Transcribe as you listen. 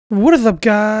What is up,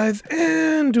 guys,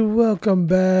 and welcome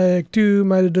back to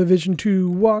my Division 2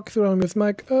 walkthrough on this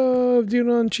mic of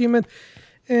TheDonnerGman.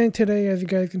 And today, as you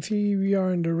guys can see, we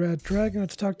are in the Red Dragon.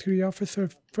 Let's talk to the officer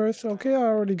first. Okay, I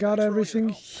already got everything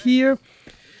here.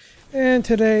 And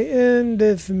today, in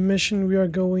this mission, we are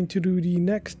going to do the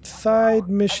next side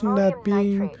mission, that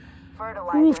being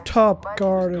Rooftop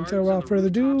Garden. So without further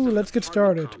ado, let's get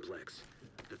started.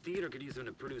 The theater could use them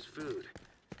to produce food.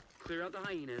 Clear out the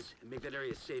hyenas and make that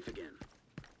area safe again.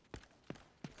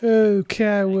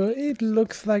 Okay, well, it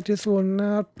looks like this will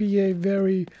not be a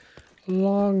very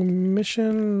long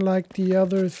mission like the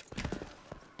others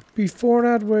before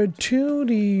that, where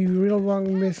the real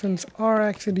long missions are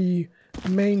actually the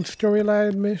main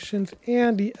storyline missions,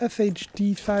 and the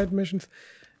SHD side missions,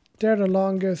 they're the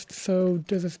longest, so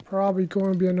this is probably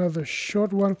going to be another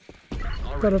short one.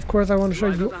 But of course I want to show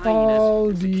you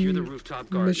all the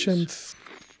missions.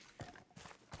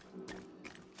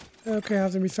 Okay, I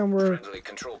have to be somewhere.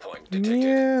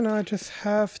 Yeah, and I just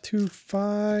have to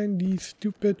find the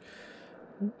stupid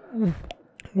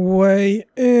way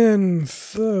in.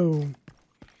 So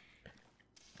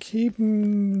keep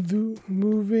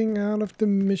moving out of the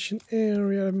mission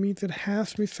area. That means it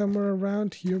has to be somewhere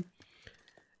around here.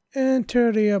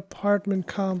 Enter the apartment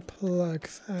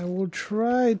complex. I will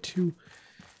try to.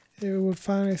 It will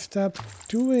finally stop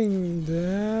doing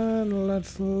that.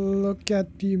 Let's look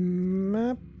at the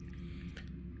map.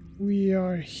 We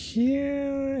are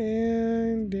here,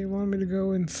 and they want me to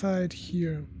go inside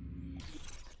here.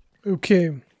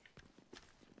 Okay.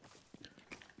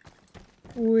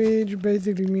 Which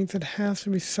basically means it has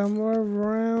to be somewhere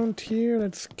around here.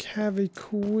 Let's have a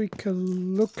quick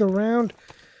look around.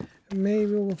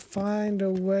 Maybe we'll find a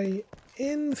way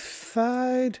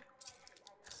inside.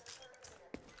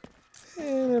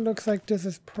 And it looks like this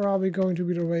is probably going to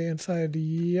be the way inside.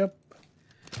 Yep.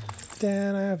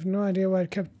 Then I have no idea why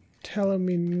it kept telling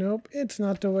me nope, it's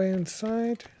not the way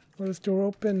inside. Will this door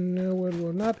open? No, it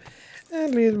will not.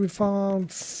 At least we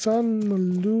found some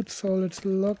loot, so let's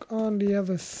look on the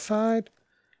other side.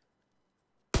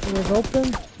 Will it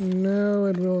open? No,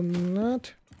 it will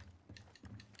not.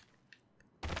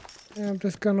 I'm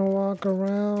just gonna walk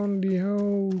around the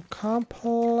whole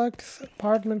complex,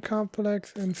 apartment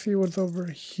complex, and see what's over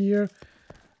here.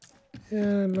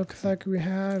 And it looks like we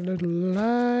have a little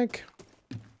lag.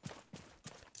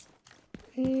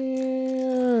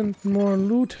 And more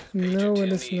loot. No,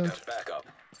 it is not.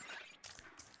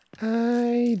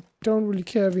 I don't really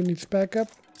care if he needs backup,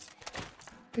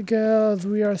 because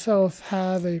we ourselves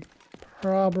have a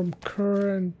problem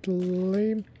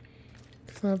currently.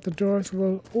 Some of the doors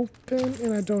will open,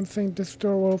 and I don't think this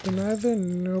door will open either.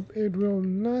 Nope, it will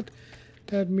not.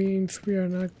 That means we are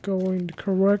not going the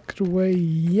correct way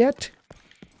yet.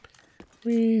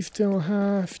 We still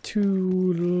have to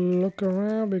look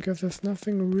around because there's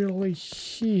nothing really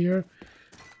here,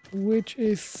 which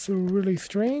is really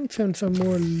strange, and some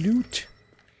more loot.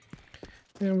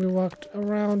 Then we walked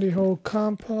around the whole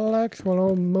complex, well,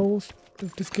 almost.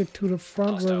 Let's just get to the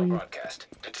front where we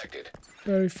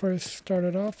very first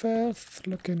started off as. Let's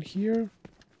look in here.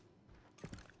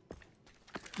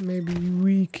 Maybe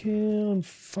we can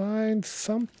find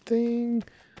something.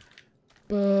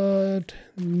 But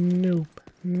nope,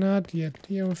 not yet.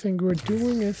 The only thing we're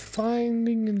doing is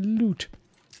finding loot.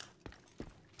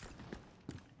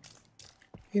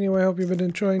 Anyway, I hope you've been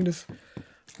enjoying this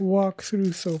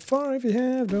walkthrough so far. If you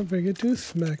have, don't forget to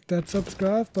smack that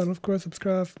subscribe button. Of course,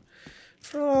 subscribe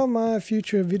for all my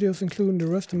future videos, including the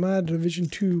rest of my Division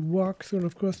 2 walkthrough. And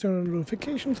of course, turn on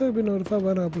notifications so you'll be notified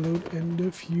when I upload in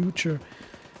the future.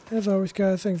 As always,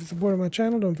 guys, thanks for supporting my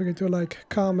channel. Don't forget to like,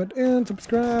 comment, and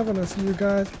subscribe. And I'll see you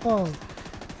guys all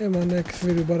in my next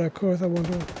video. But of course, I want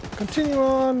to continue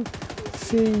on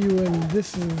seeing you in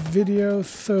this video.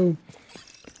 So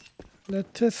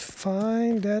let's just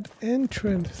find that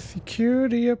entrance. Secure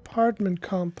the apartment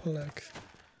complex.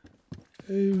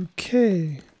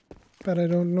 Okay. But I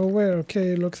don't know where.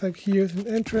 Okay, it looks like here's an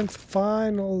entrance.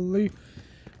 Finally,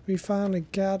 we finally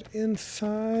got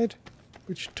inside,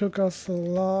 which took us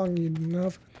long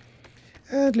enough.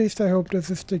 At least I hope this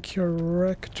is the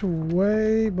correct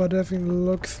way, but everything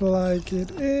looks like it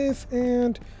is,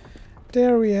 and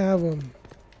there we have them.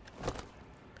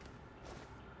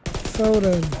 So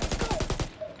then,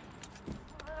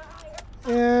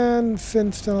 and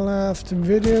since the last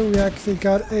video we actually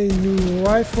got a new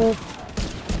rifle,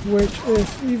 which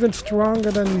is even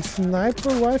stronger than the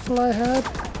sniper rifle I had.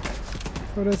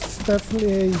 So that's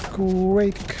definitely a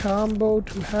great combo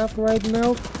to have right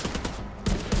now.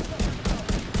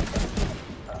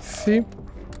 See?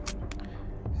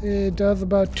 It does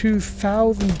about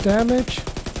 2,000 damage.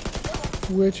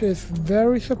 which is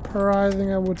very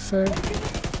surprising, I would say.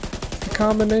 The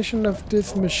combination of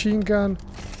this machine gun,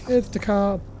 it's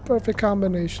the perfect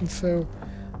combination. So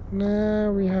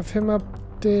now we have him up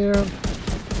there.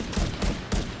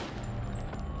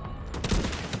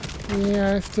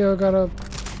 Yeah, I still gotta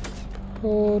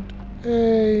put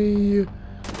a...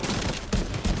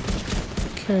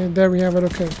 Okay, there we have it,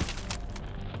 okay.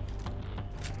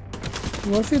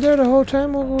 Was he there the whole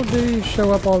time, or did he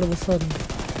show up all of a sudden?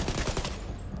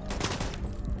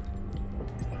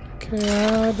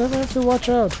 Okay, I don't have to watch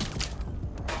out.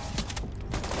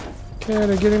 Okay,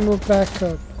 they're getting moved back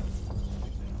up.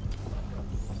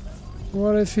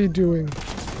 What is he doing?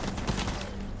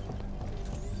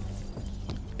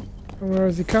 Where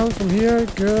is he coming from? Here?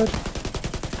 Good.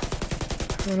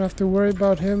 Don't have to worry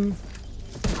about him.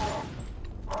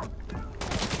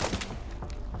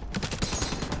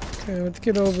 Okay, let's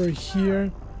get over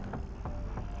here.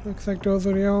 Looks like those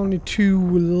are the only two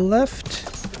left.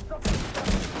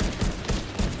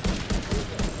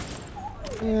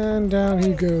 And down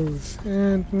he goes.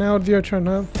 And now it's your turn,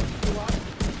 huh?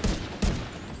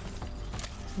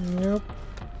 Yep.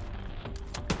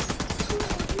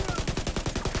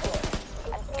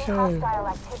 Okay. Hostile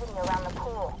activity around the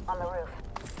pool on the roof.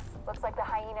 Looks like the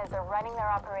hyenas are running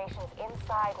their operations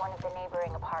inside one of the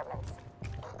neighboring apartments.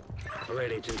 All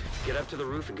right, Agent. Get up to the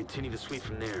roof and continue the sweep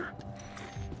from there.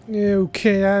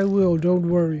 Okay, I will. Don't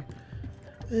worry.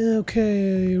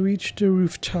 Okay, reach the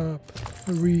rooftop.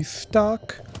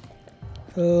 Restock.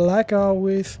 Like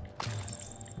always.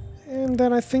 And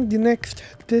then I think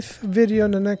this video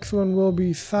and the next one will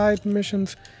be side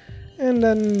missions. And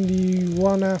then the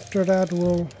one after that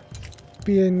will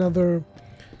be another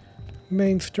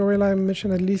main storyline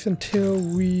mission, at least until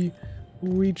we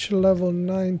reach level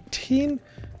 19.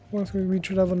 Once we reach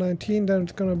level 19, then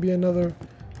it's gonna be another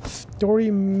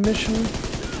story mission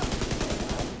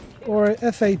or a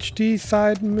SHD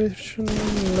side mission.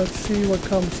 Let's see what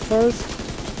comes first.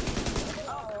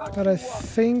 But I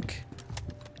think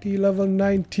the level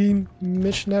 19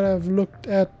 mission that I've looked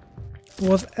at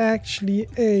was actually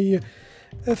a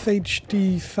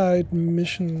SHD side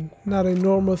mission, not a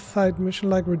normal side mission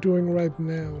like we're doing right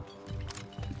now.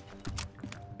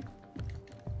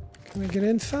 Can I get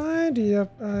inside?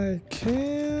 Yep, I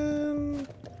can.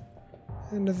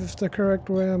 And this is the correct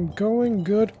way I'm going.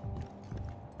 Good.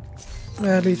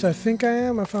 At least I think I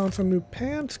am. I found some new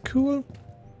pants. Cool.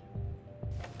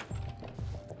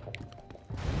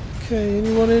 Okay,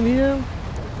 anyone in here?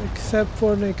 Except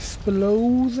for an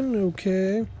explosion.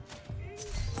 Okay.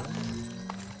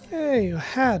 Hey, a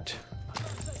hat.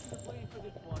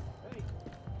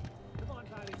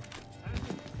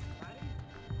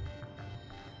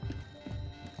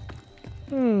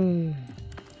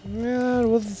 Yeah, it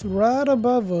was right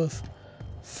above us.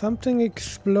 Something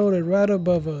exploded right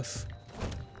above us.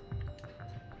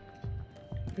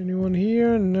 Anyone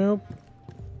here? Nope.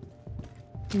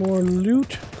 More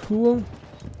loot. Cool.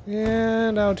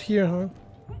 And out here, huh?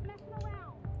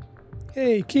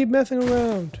 Hey, keep messing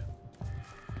around.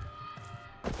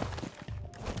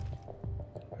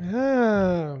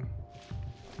 Ah.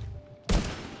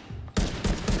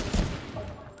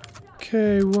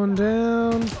 Okay, one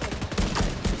down.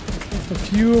 Just a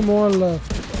few more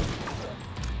left.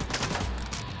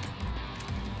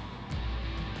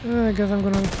 I guess I'm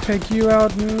gonna take you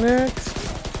out next.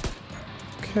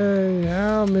 Okay,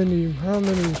 how many? How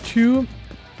many? Two?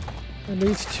 At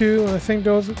least two. I think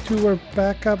those two were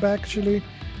backup actually.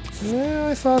 Yeah,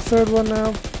 I saw a third one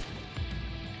now.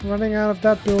 Running out of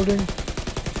that building.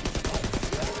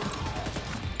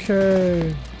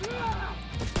 Okay.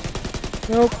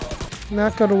 Nope.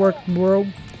 Not gonna work, bro.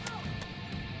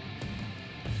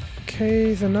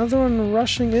 Okay, is another one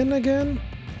rushing in again?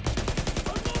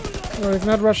 Or he's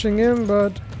not rushing in,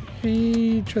 but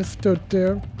he just stood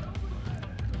there.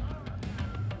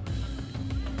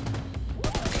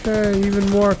 Okay, even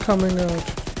more coming out.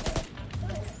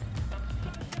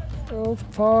 So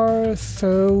far,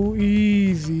 so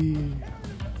easy.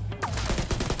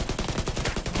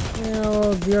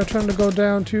 Yeah, we are trying to go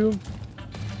down too.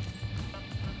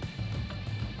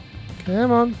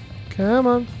 Come on, come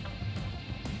on.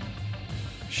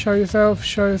 Show yourself,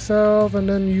 and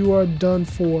then you are done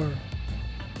for.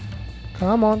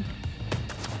 Come on.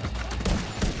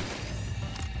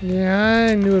 Yeah,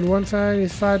 I knew it. Once I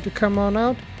decide to come on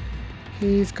out,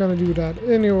 he's gonna do that.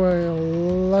 Anyway,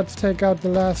 let's take out the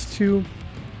last two.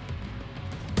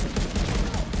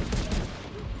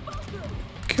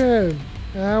 Okay,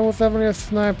 I was definitely a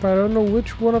sniper. I don't know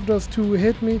which one of those two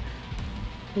hit me.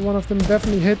 One of them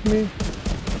definitely hit me.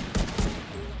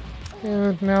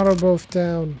 And now they're both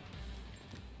down.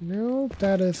 Nope,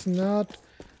 that is not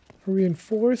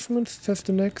reinforcements. That's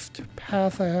the next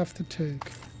path I have to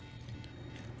take.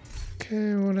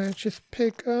 Okay, what I just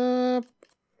pick up?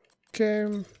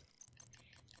 Okay.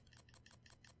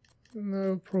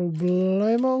 No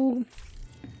problemo.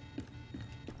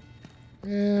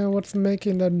 Yeah, what's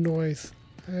making that noise?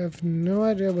 I have no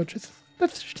idea, but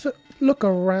let's just look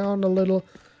around a little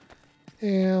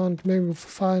and maybe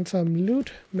find some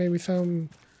loot, maybe some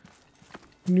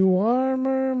new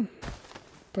armor,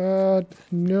 but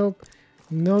nope,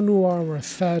 no new armor,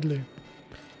 sadly.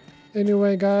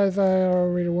 Anyway, guys, I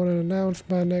already want to announce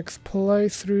my next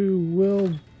playthrough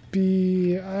will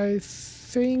be, I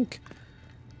think,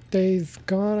 Days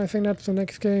Gone. I think that's the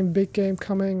next game, big game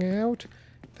coming out.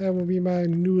 That will be my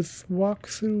newest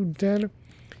walkthrough then.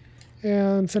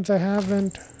 And since I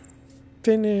haven't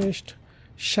finished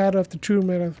Shadow of the Tomb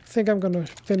Raider, I think I'm gonna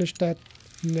finish that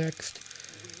next.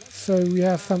 So we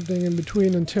have something in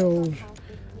between until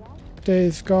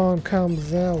Days Gone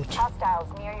comes out.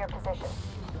 Hostiles near your position.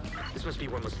 This must be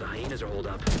where most of the hyenas are holed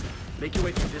up. Make your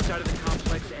way through this side of the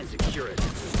complex and secure it.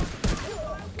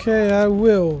 Okay, I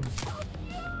will.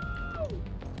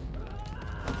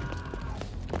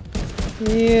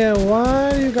 Yeah,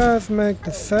 why do you guys make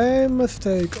the same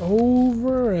mistake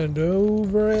over and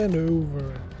over and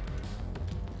over?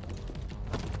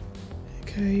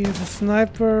 Okay, here's a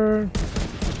sniper.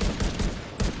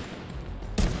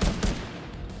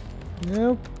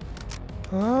 Nope.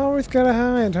 Always gotta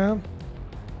hide, huh?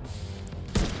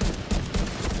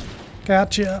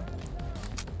 Gotcha.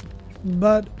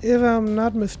 But if I'm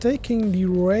not mistaken, the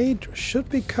raid should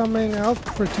be coming out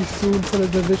pretty soon for the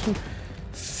Division.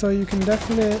 So you can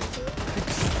definitely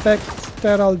expect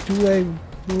that I'll do a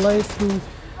playthrough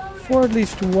for at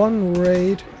least one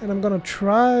raid. And I'm gonna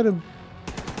try to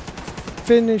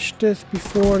finish this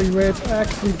before the raids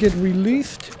actually get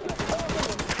released.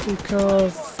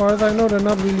 Because as far as I know, they're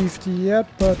not released yet.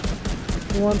 But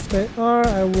once they are,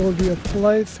 I will do a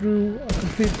playthrough, a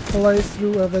complete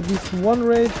playthrough of at least one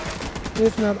raid,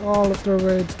 if not all of the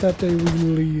raids that they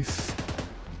release.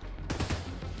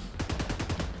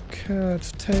 Okay,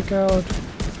 let's take out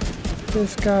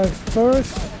this guy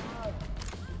first,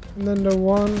 and then the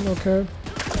one, okay.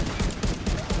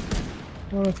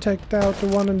 I want to take out the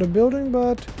one in the building,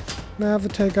 but now I have to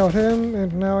take out him,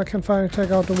 and now I can finally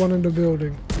take out the one in the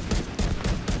building.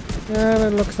 And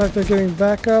it looks like they're getting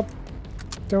back up.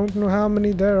 Don't know how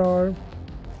many there are.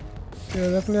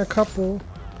 Yeah, definitely a couple.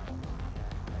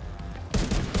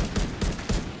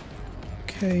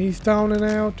 Okay, he's down and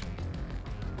out.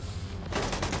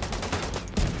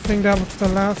 I think that was the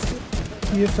last.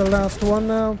 He is the last one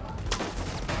now.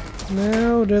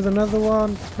 Now there's another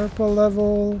one. Purple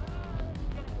level.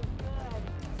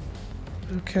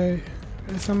 Okay,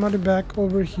 there's somebody back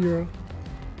over here.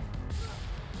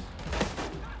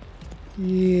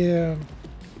 Yeah.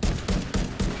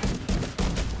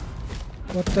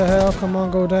 What the hell? Come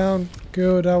on, go down.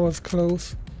 Good, that was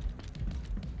close.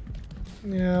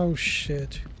 Oh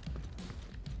shit.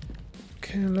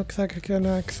 Okay, looks like I can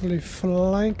actually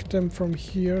flank them from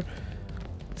here.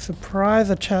 Surprise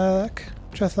attack,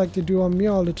 just like they do on me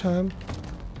all the time.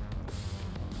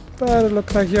 But it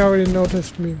looks like you already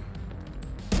noticed me.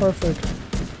 Perfect.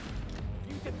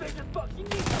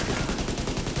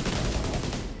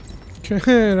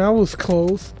 Okay, that was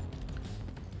close.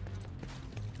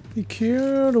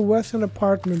 Secure the western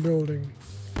apartment building.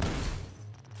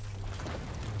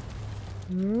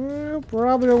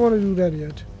 Probably don't want to do that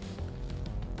yet.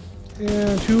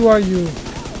 And who are you?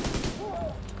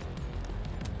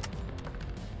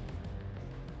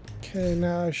 Okay,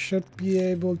 now I should be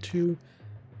able to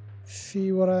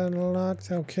see what I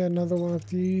unlocked. Okay, another one of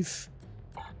these.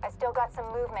 I still got some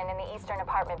movement in the eastern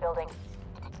apartment building.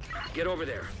 Get over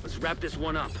there. Let's wrap this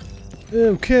one up.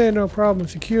 Okay, no problem.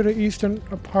 Secure the eastern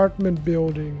apartment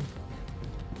building.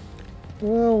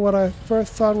 Well, what I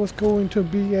first thought was going to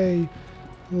be a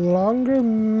longer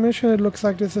mission, it looks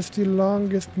like this is the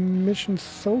longest mission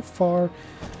so far,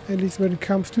 at least when it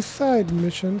comes to side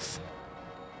missions,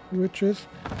 which is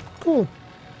cool.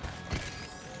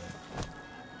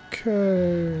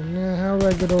 Okay, now how do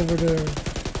I get over there?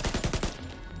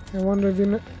 I wonder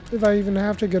if I even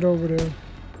have to get over there.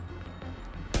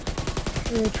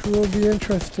 It will be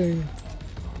interesting.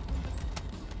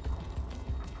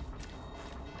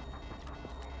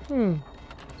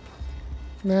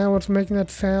 Now what's making that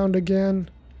sound again?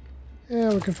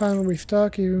 Yeah, we can finally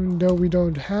restock even though we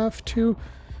don't have to.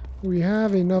 We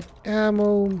have enough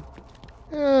ammo.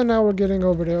 And now we're getting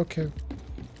over there, okay.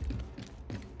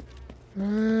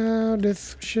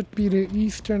 This should be the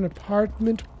eastern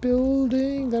apartment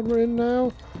building that we're in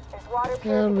now. There's Water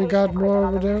And we got purification more equipment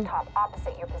on over the there. rooftop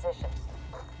opposite your position.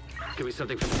 Give me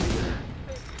something from the theater.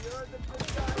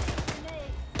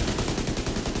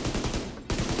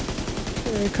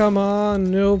 Hey, come on.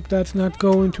 Nope, that's not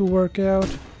going to work out.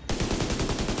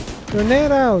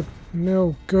 Grenade out!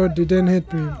 No, good, they didn't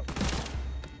hit me.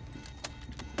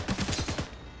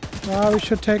 We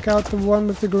should take out the one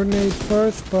with the grenade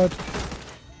first, but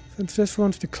since this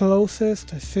one's the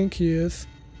closest, I think he is.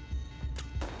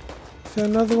 Is there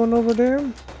another one over there?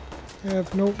 Yep,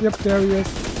 there he is.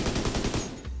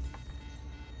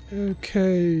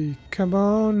 Okay, come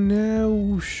on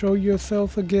now, show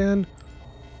yourself again.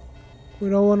 We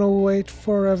don't want to wait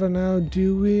forever now,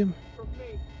 do we?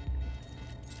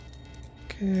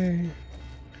 Okay,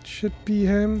 it should be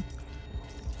him.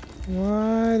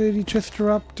 Why did he just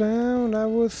drop down? That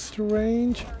was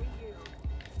strange.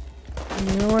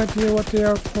 No idea what they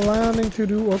are planning to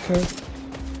do. Okay.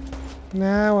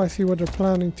 Now I see what they're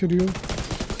planning to do.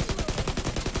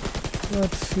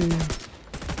 Let's see.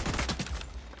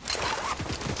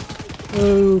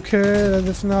 Okay, that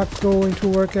is not going to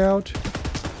work out.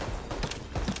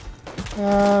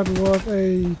 That was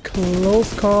a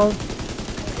close call.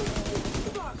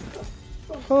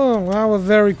 Oh, that was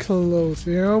very close.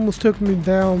 They almost took me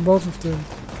down, both of them.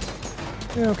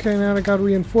 Yeah, okay, now I got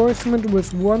reinforcement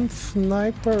with one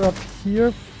sniper up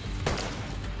here.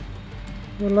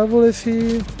 What level is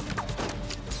he?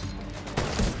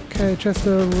 Okay, just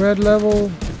a red level.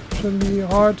 Shouldn't be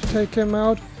hard to take him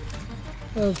out.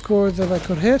 Of course, if I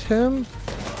could hit him.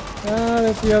 That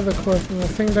is the other question. I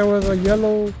think there was a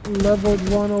yellow leveled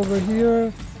one over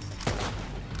here.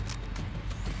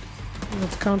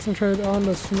 Let's concentrate on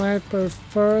the sniper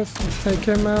first. Let's take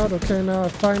him out. Okay, now I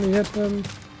finally hit him.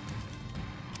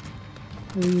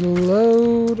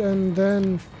 Reload and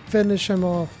then finish him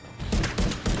off.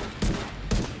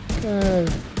 Okay.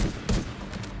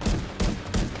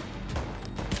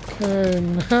 Okay,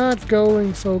 not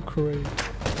going so great.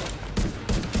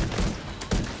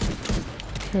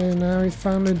 Okay, now he's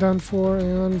finally done for,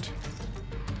 and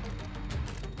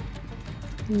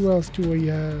who else do we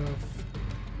have?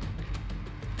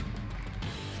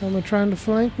 Someone trying to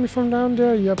flank me from down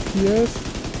there? Yep, he is.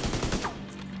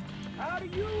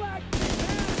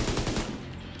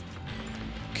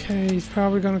 Okay, he's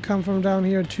probably gonna come from down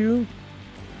here too.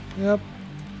 Yep.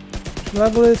 Which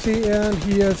level is he? And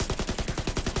he is.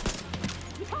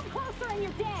 Come closer and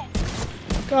you're dead.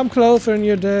 Come closer and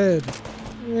you're dead.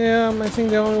 Yeah, I think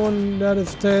the only one that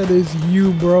is dead is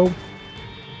you, bro.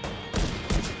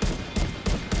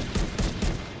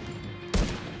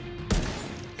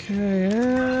 Okay,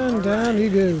 and down he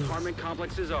goes. Apartment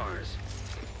complex is ours.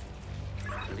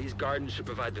 Now, these gardens should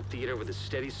provide the theater with a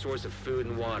steady source of food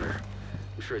and water.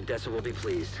 I'm sure Odessa will be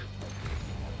pleased.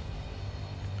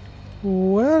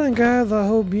 Well, and guys, I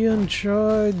hope you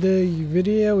enjoyed the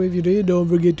video. If you did, don't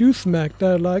forget to smack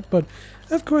that like button.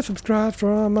 Of course, subscribe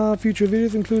for all my future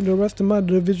videos, including the rest of my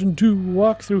Division 2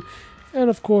 walkthrough. And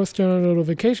of course, turn on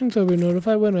notifications so we're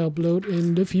notified when I upload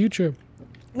in the future.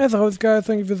 As always, guys,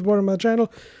 thank you for supporting my channel.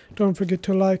 Don't forget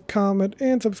to like, comment,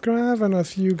 and subscribe. And I'll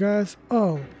see you guys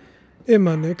all in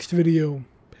my next video.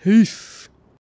 Peace.